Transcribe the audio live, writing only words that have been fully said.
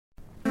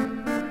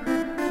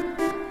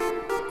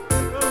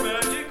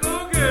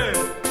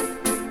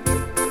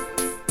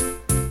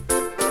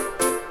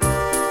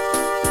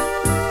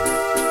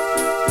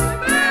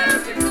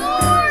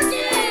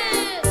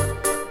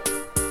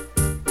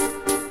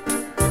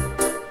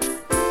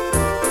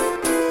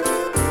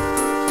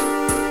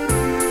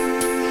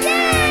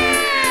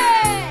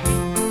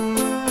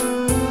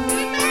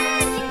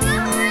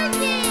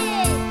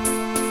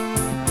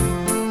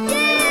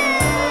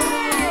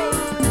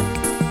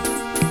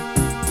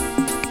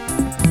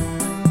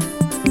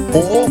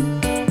Oh,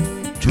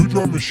 two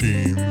drum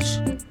machines,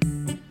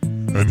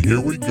 and here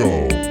we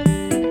go.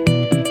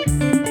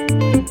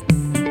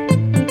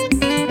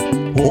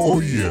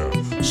 Oh yeah,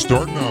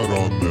 starting out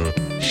on the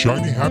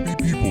Shiny Happy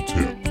People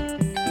tip.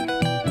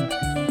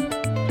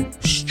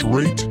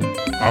 Straight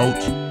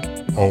out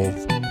of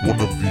one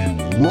of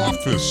the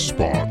roughest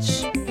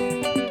spots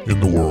in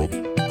the world,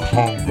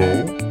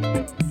 Congo.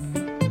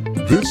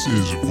 This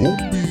is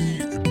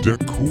Vumbi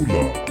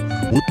Dekula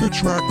with the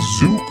track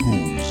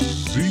Zuku,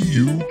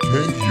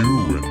 Z-U-K-U,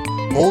 and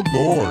oh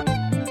Lord,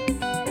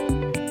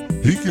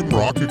 he can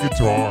rock a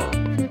guitar,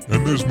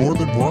 and there's more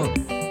than one.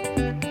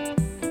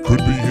 Could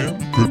be him,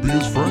 could be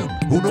his friend,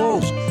 who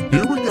knows?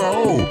 Here we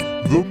go,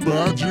 The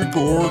Magic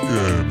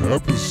Organ,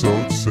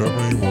 episode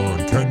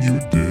 71, can you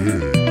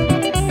dig?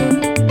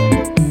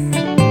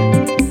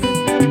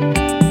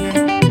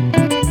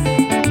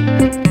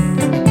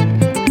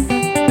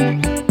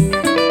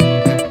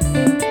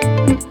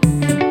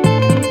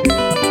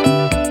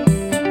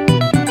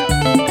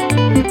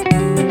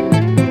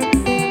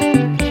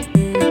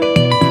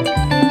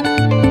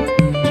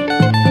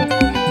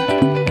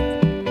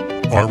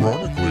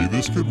 Ironically,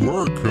 this could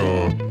work,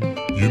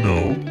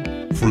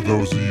 for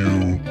those of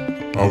you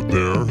out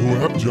there who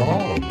have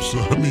jobs.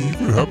 I mean, you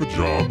could have a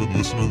job and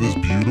listen to this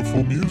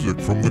beautiful music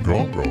from the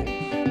Congo.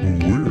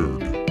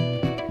 Weird.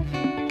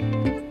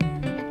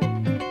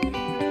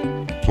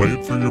 Play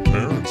it for your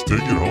parents.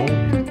 Take it home.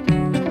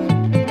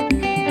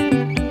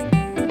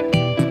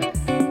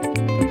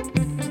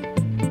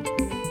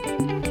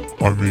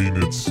 I mean,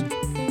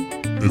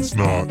 it's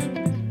not,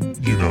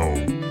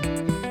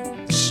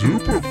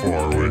 super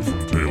far away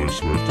from Taylor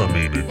Swift. I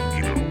mean,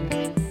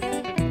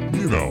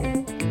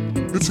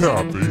 it's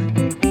happy.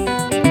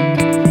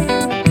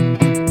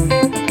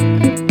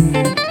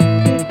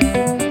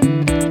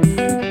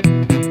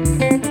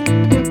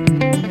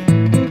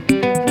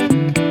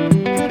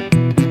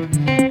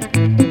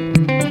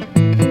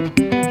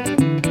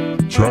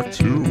 Track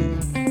 2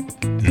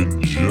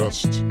 in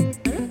just a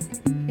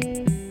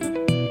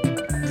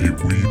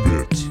wee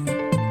bit.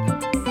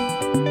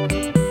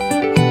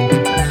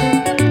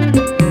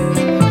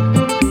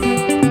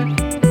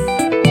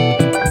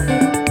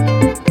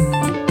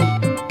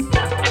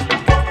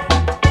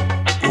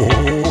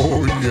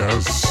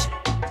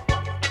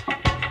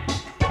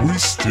 We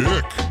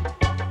stick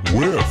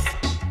with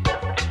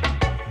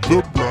the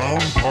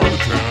brown part of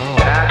town.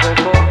 Trago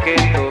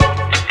coqueto,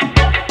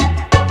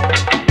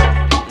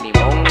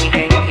 limón y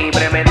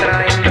jengibre me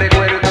traen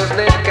recuerdos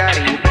del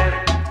Caribe.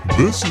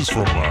 This is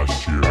from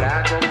last year.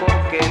 Trago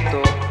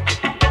coqueto,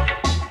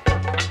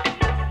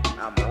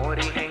 amor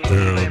y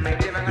jengibre me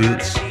llevan al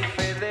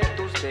recife de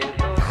tus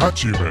dedos.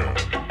 Patchy Man,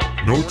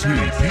 no T,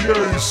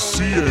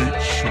 P-A-C-H-Y-M-A-N,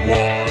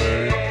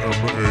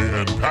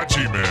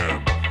 Patchy Man.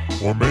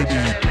 Or maybe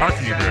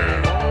Packy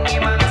Man.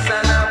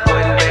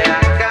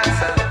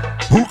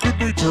 Who could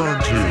we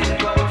turn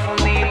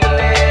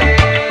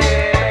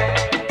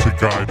to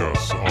guide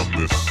us on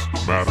this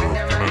matter of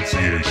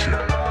pronunciation?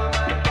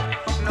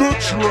 The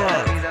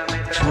track,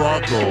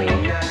 Trago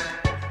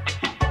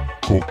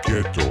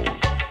Coqueto.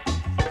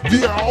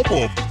 The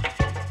album,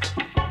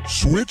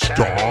 switched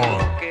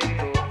on.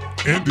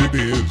 And it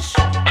is.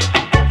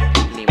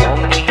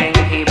 Limón y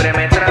jengibre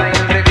me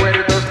traen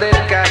recuerdos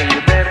del Caribe.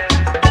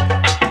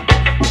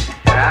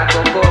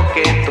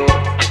 Coqueto,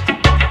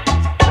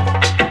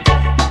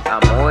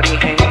 amor y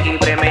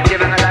jengibre me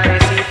llevan al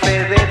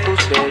arrecife de tus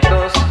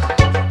dedos.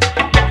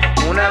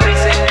 Una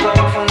brisa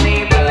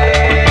inconfundible.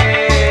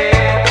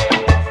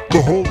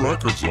 The whole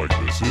record's like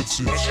this. It's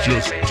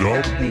just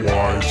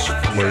dub-wise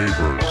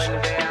flavors.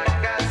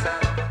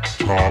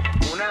 Top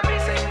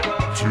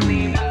to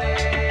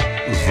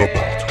the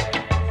bottom.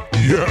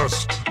 Yes,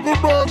 The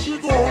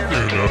Magic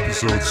Organ,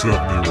 episode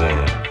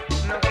 71.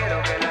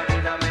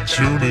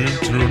 Tune in,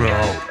 tune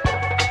out.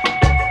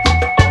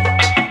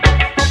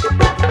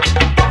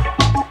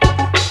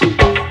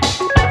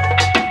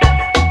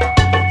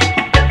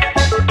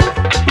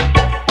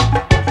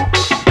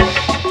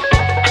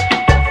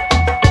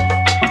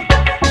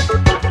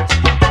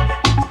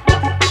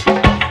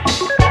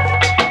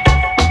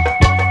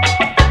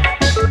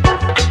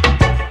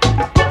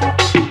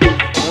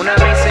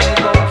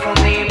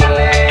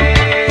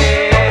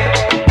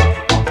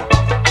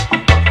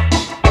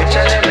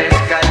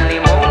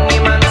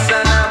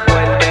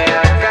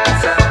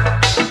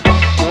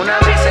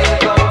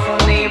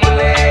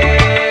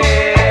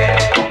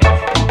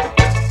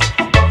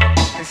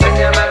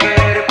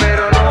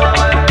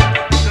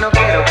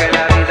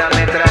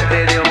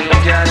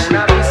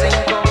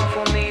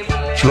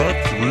 Track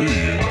 3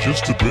 in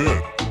just a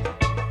bit.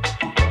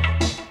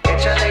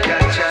 Échale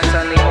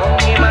cachaza, limón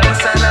y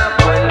manzana,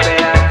 vuelve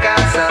a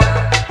casa.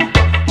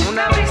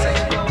 Una brisa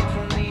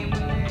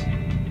inconfundible.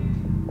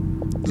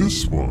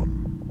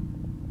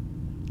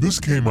 This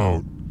came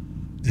out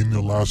in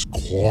the last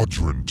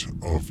quadrant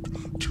of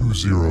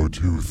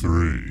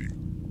 2023.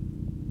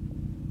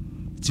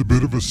 It's a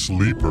bit of a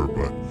sleeper,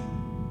 but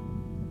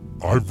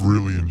I've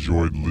really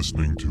enjoyed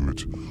listening to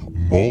it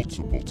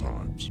multiple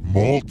times.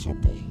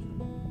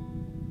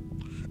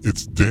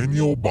 It's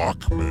Daniel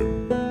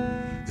Bachman,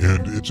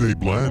 and it's a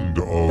blend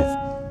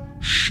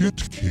of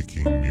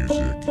shit-kicking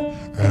music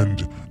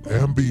and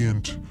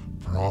ambient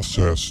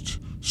processed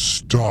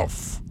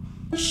stuff.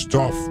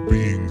 Stuff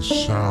being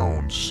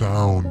sound,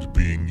 sound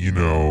being,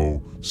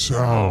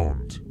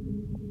 sound.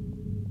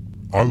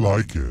 I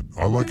like it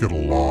a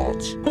lot.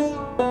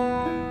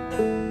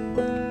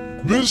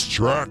 This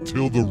track,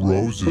 Till the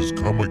Roses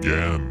Come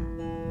Again.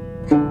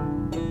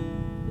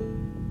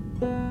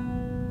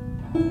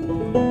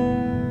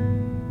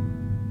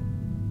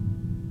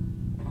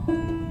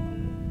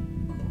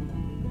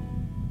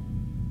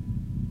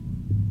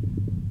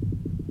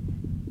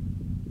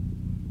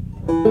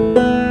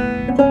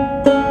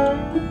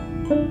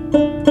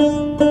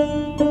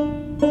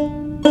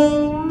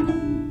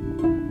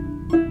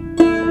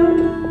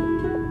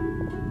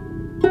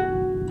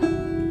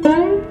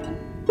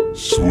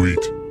 Sweet.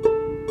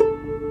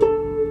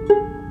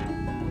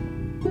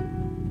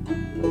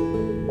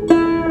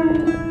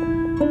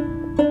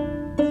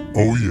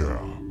 Oh yeah.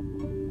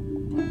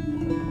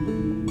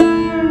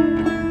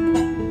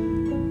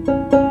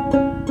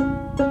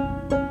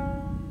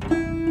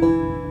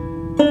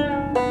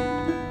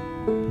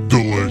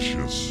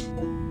 Delicious.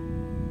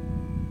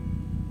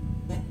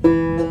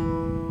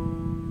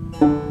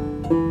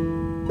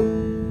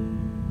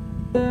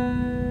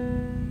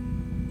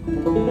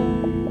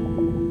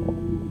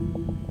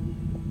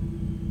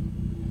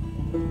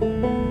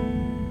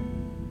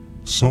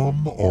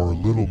 Some are a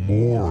little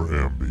more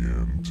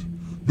ambient.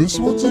 This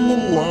one's a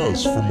little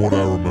less from what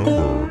I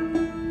remember.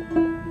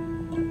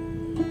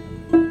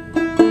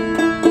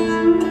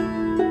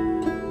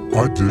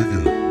 I dig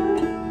it.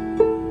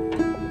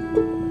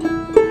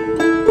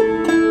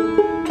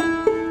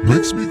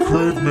 Makes me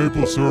crave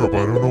maple syrup,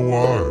 I don't know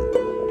why.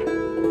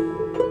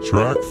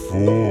 Track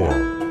 4.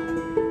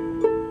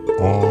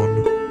 On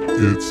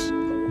its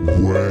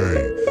way.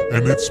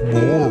 And it's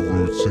more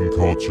roots and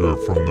culture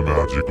from the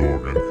Magic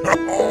Organ.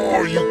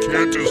 Oh, you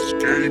can't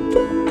escape.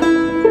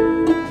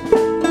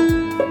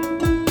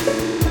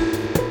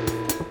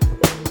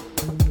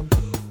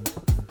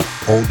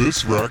 Oh,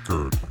 this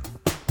record.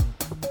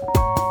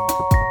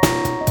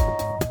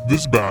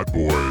 This bad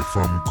boy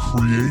from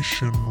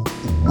Creation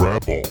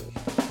Rebel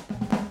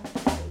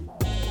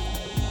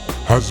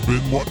has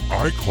been what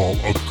I call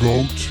a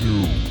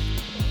go-to,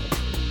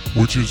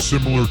 which is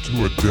similar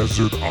to a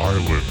desert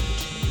island.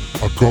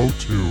 A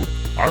go-to.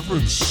 I've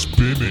been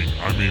spinning.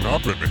 I've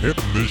been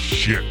hitting this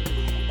shit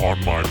on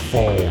my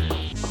phone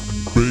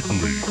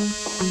bigly.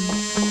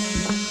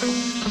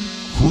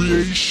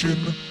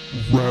 Creation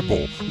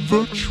Rebel.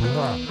 The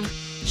track.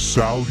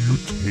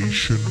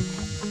 Salutation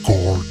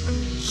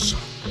Gardens.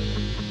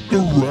 The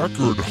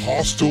record.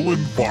 Hostile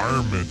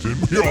Environment.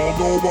 And we all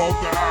know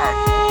about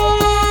that.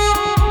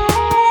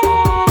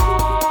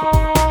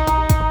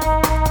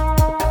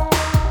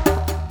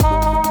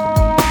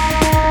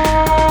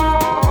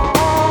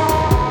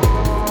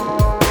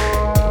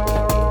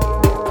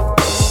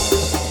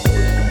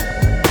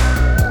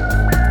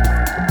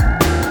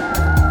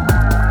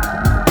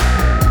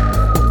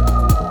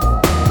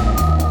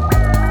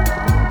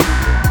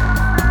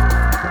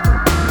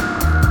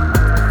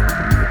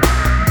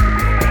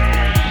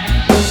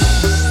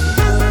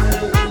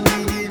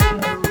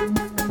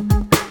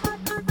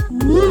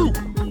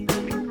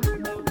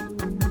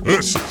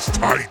 This is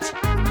tight.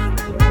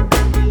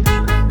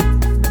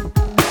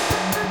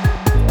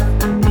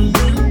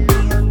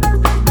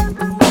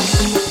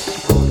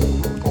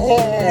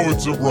 Oh,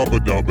 it's a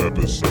rub-a-dub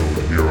episode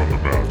here on the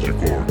Magic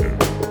Organ.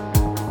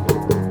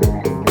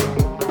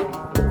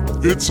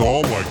 It's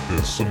all like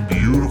this. Some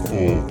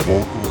beautiful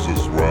vocals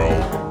as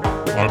well.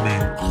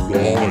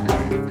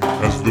 Quality.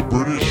 As the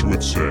British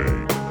would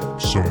say,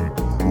 some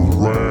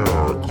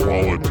rare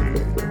quality.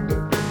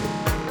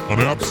 An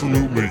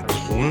absolutely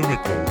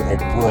clinical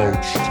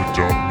approach to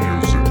dub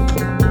music.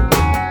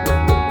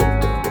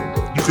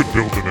 You could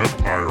build an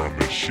empire on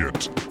this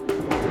shit.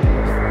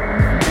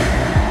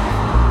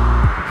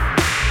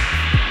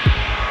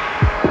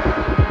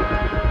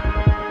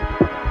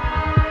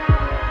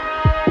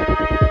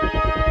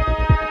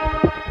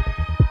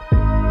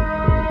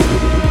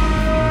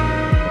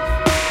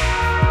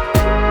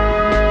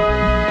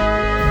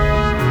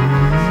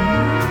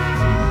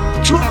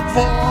 Track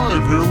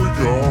 5, here we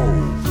go.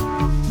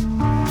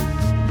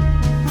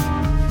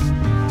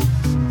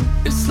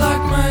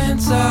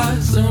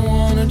 Insides, I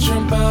wanna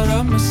jump out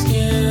of my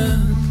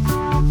skin.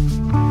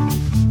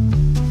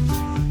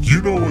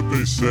 You know what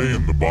they say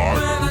in the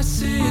Bible? When I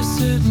see you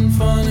sitting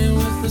funny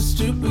with a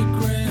stupid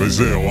grin. They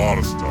say a lot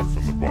of stuff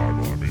in the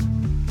Bible.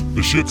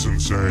 The shit's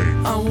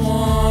insane. I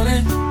want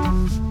it.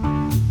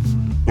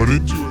 But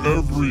into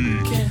every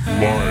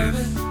life,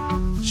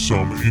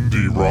 some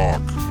indie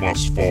rock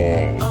must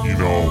fall.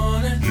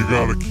 You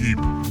gotta keep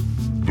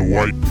the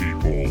white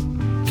people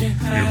in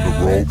the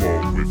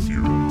rowboat with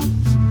you.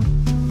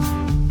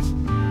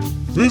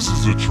 This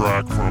is a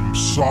track from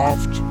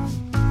Soft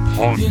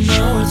Punch. You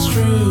know it's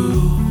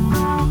true.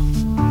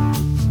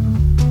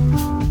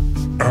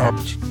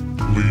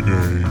 Aptly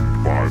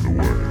named, by the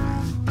way.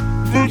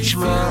 The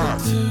track.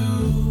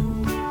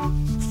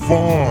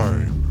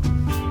 Fine.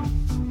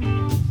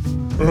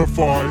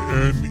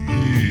 F-I-N-E.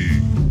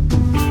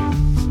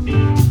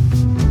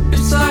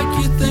 It's like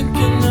you're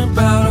thinking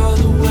about all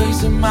the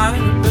ways it might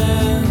have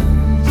been.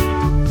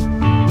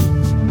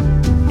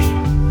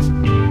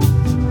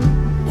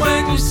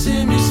 When you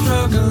see me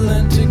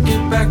struggling to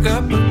get back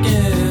up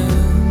again.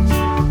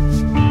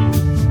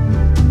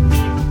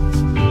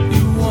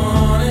 You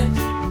want it,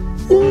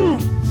 Woo.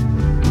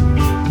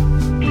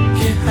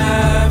 can't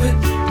have it.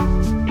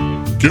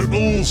 Getting a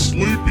little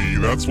sleepy,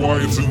 that's why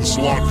it's in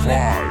slot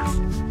 5.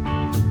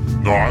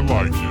 No, I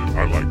like it.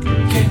 I like it.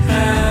 Can't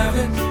have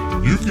it.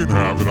 You can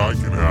have it, I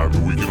can have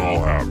it, we can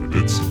all have it.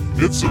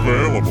 It's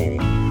available.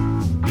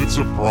 It's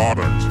a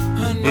product.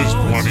 There's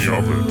plenty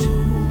of it.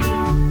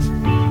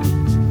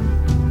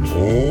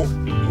 Oh,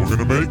 we're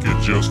gonna make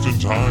it just in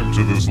time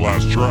to this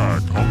last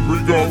track.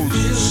 Hungry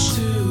Ghosts.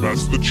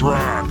 That's the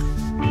track.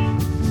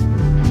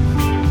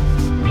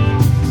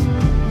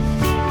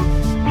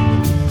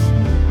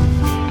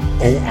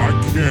 Oh, I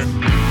can't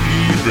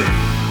even.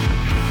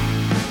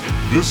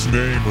 This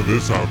name of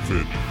this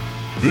outfit,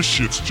 this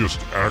shit's just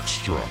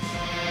extra.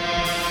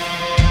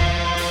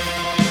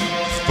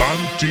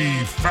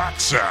 Fanti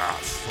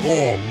Faxaf.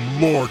 Oh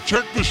Lord,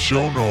 check the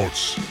show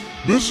notes.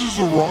 This is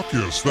a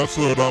ruckus. That's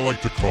what I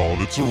like to call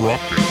it. It's a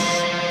ruckus.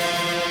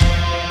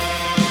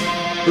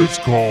 It's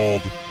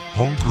called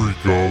Hungry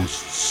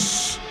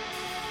Ghosts.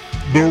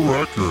 The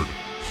record,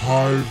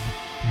 Hive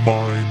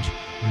Mind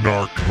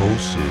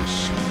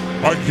Narcosis.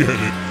 I get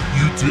it.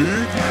 You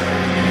dig?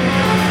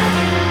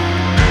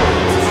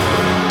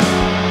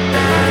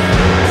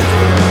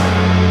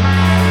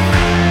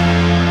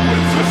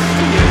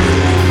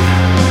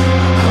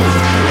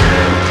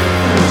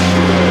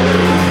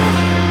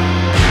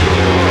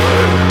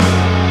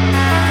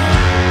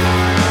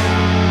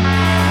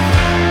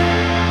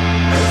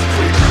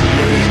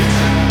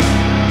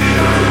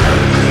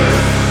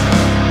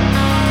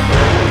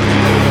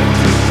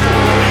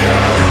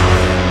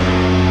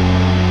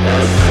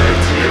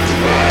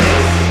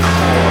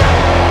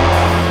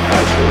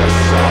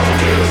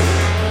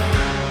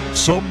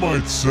 Some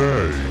might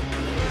say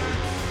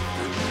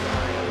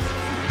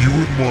you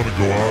wouldn't want to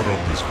go out on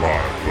this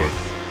vibe, but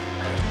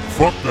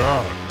fuck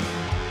that.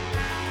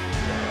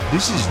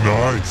 This is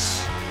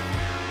nice.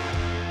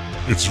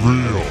 It's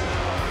real.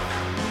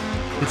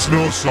 It's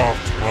no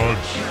soft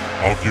punch,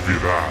 I'll give you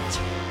that.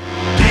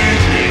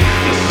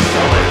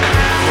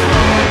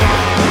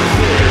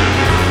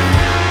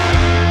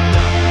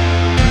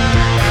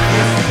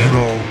 You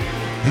know,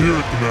 here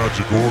at the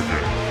Magic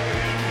Organ,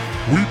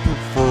 we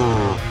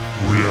prefer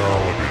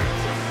reality.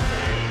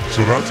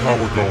 So that's how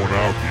we're going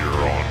out here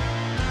on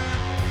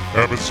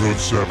episode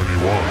 71.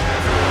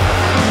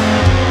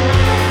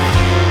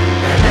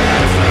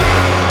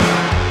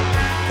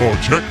 Oh,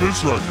 check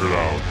this record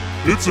out.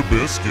 It's a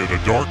biscuit, a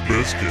dark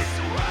biscuit.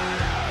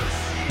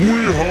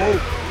 We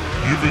hope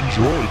you've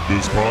enjoyed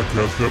this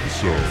podcast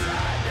episode.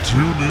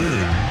 Tune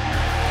in.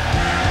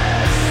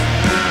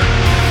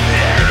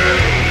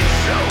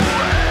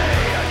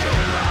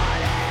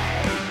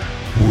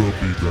 We'll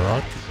be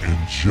back in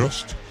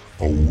just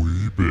a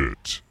wee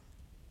bit.